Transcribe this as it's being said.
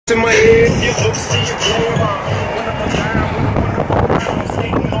in my head, you look, see you grow around. When I'm down, I'm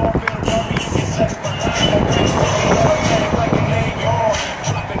skating off in a rubber, you can touch my line. I'm just like a name, y'all.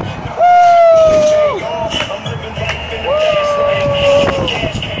 Dropping I'm living life in the fast lane.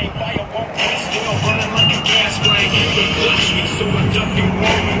 Cash came, fire won't be still running like a gas flame. The flash me, so I duck and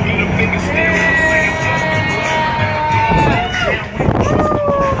roll. Be the biggest deal, saying just be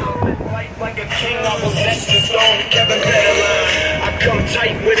life like a king, I possess the stone. Kevin Federline. Come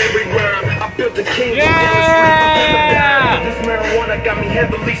tight with every rhyme. I built the king. Yeah! This marijuana got me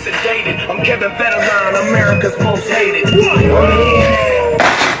heavily sedated. I'm Kevin Federline, America's most hated.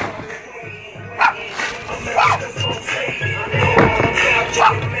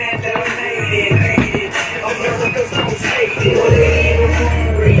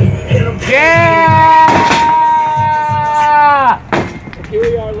 Yeah! Here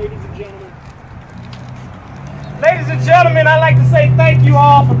we are, ladies and gentlemen. Ladies and gentlemen, I'd like to say thank you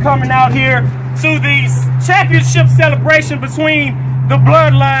all for coming out here to the championship celebration between the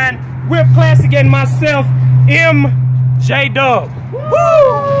Bloodline, Whip Classic, and myself, MJ Dub. Woo!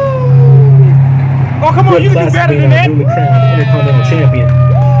 Oh, come on, you can do better than that. Intercontinental champion.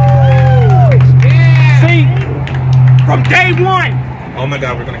 See, from day one. Oh my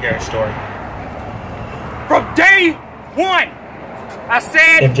God, we're gonna hear a story. From day one. I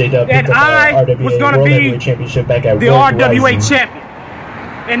said that I was going to be the RWA champion.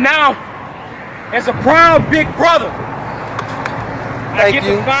 And now, as a proud big brother, I get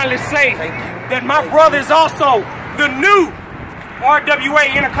to finally say that my brother is also the new RWA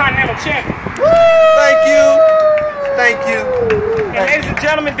Intercontinental champion. Thank you. Thank you. And ladies and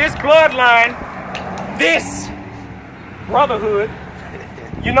gentlemen, this bloodline, this brotherhood,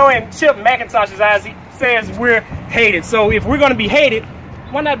 you know, in Chip McIntosh's eyes, he says we're hated. So if we're going to be hated,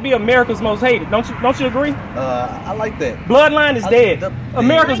 why not be America's most hated? Don't you agree? I like that. Bloodline is dead.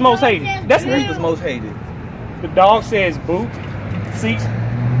 America's most hated. That's America's most hated. The dog says boo. See?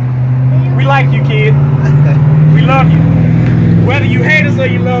 We like you, kid. We love you. Whether you hate us or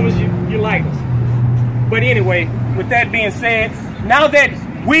you love us, you like us. But anyway, with that being said, now that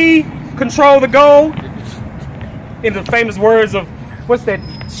we control the goal, in the famous words of, what's that,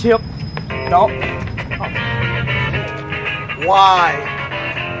 Chip? No. Why?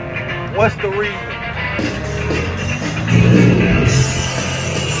 What's the reason?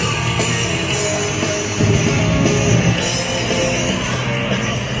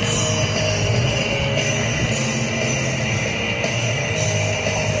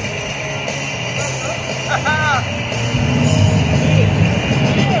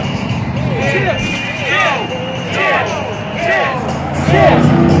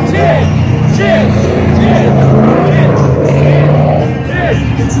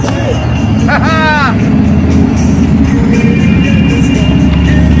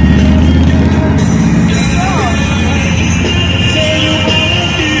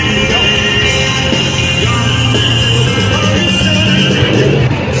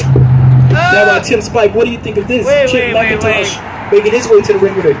 Tim Spike, what do you think of this? Chip McIntosh making his way to the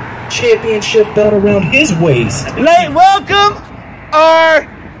ring with a championship belt around his waist. Welcome,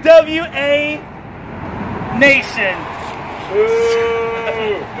 RWA Nation.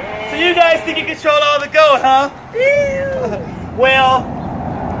 So you guys think you control all the gold, huh? Well,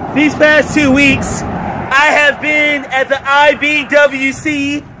 these past 2 weeks, I have been at the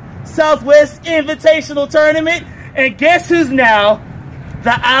IBWC Southwest Invitational Tournament, and guess who's now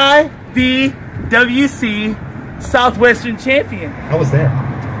the IBWC Southwestern Champion? How was that?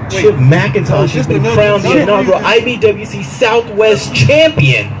 Chip McIntosh has been crowned the inaugural IBWC Southwest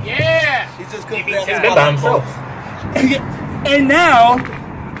Champion. Yeah! He just couldn't He's been by himself. And now,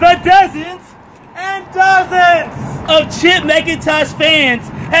 the dozens and dozens of Chip McIntosh fans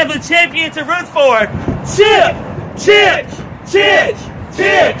have a champion to root for. Chip! Chip! Chip!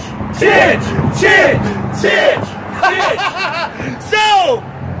 Chip! Chip! Chip! Chip! Chip! So,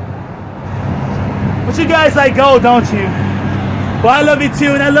 but you guys like gold, don't you? Well, I love it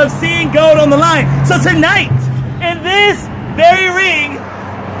too, and I love seeing gold on the line. So tonight, in this very ring,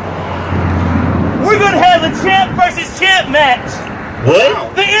 we're going to have a champ versus champ match.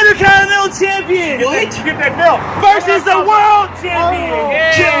 What? The Intercontinental Champion. What? Get that belt. Versus the World Champion. Oh.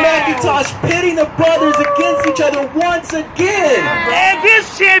 Yeah. Chip McIntosh pitting the brothers against each other once again. And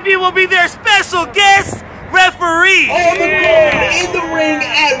this champion will be their special guest referee. All the gold in the ring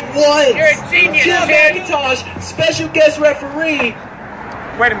at once. You're a genius. Chip McIntosh, special guest referee.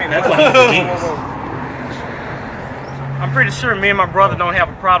 Wait a minute. That's why he's a genius. I'm pretty sure me and my brother don't have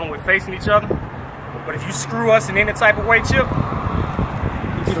a problem with facing each other. But if you screw us in any type of way, Chip,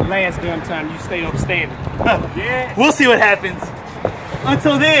 it'll be the last damn time you stay upstanding. Yeah. We'll see what happens.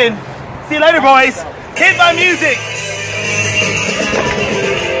 until then, see you later, boys. Hit my music.